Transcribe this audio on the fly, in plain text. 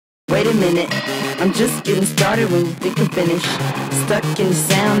Wait a minute, I'm just getting started when you think I'm finished. Stuck in the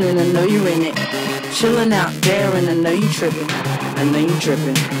sound and I know you're in it. Chilling out there and I know you tripping. I know you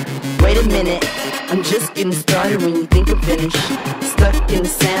tripping. Wait a minute, I'm just getting started when you think I'm finished. Stuck in the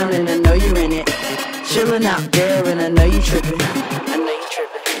sound and I know you're in it. Chilling out there and I know you tripping. I know you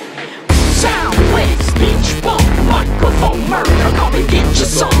tripping. Sound waves, speech, bump, microphone murder. Come and get your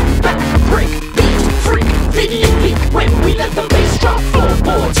song back. Break, beat, freak, video leak. When we let the bass drop,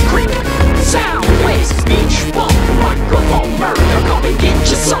 floorboards creak. Sound waves, speech, bump, microphone murder. Come and get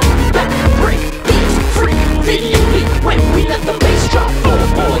your song back. Break, beat, freak, video leak. When we let the bass drop,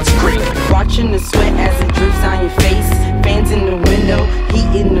 floorboards creak. Watching the sweat as it drips on your face. Fans in the window,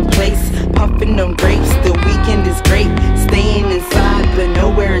 heat in the place. Puffing on grapes, the weekend is great. Staying inside, but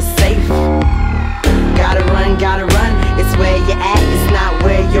nowhere is safe. Gotta run, it's where you're at, it's not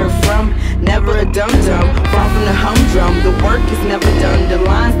where you're from. Never a dum-dum, far from the humdrum. The work is never done, the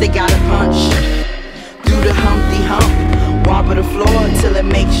lines they gotta punch. Do the Humpty Hump, wobble the floor till it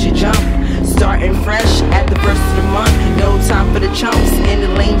makes you jump. Starting fresh at the first of the month. No time for the chumps and the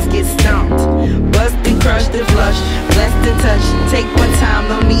lanes get stumped. Bust and crushed and flush, blessed and touched. Take my time,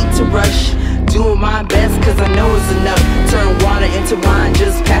 no need to rush. Doing my best cause I know it's enough. Turn water into wine,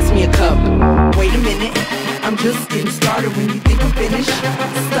 just pass me a cup. Wait a minute, I'm just getting started when you think I'm finished.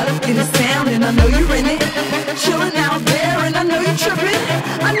 Stuck in the sound and I know you're in it. Chilling out there and I know you're tripping.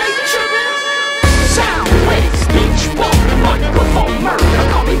 I know you're tripping. Sound waves, speech, bump, microphone murder.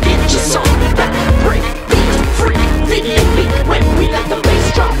 Come and get your song back. Break, beat, freak, video leak. When we let the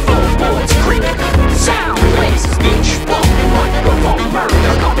bass drop, floorboards creak. Sound waves, speech, bump, microphone murder.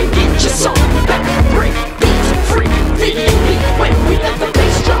 Come and get your song back. Break, beat, freak, video leak. When we let the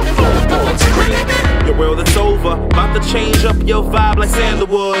bass drop, floorboards creak. Your world it's over, about to change up your vibe like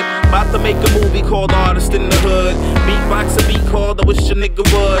sandalwood. About to make a movie called Artist in the Hood. Beatbox a beat called I Wish a Nigga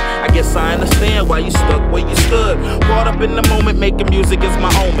Would. I guess I understand why you stuck where you stood. Caught up in the moment, making music is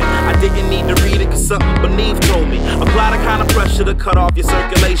my omen. I didn't need to read it cause something beneath told me. Apply the kind of pressure to cut off your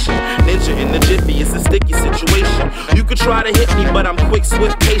circulation. Ninja in the jiffy, it's a sticky situation. You could try to hit me but I'm quick,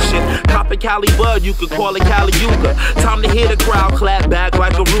 swift, patient. Copy Cali Bud, you could call it Cali Yuga. Time to hear the crowd clap back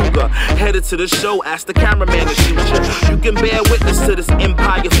like a Ruger. Headed to the show, ask the cameraman to shoot you. You can bear witness to this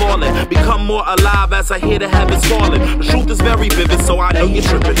empire falling. Become more alive as I hear the heavens falling. The truth is very vivid, so I know you're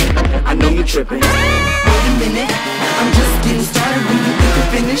tripping. I know you're tripping. Wait a minute, I'm just getting started when you think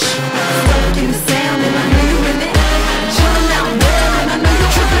I'm finished.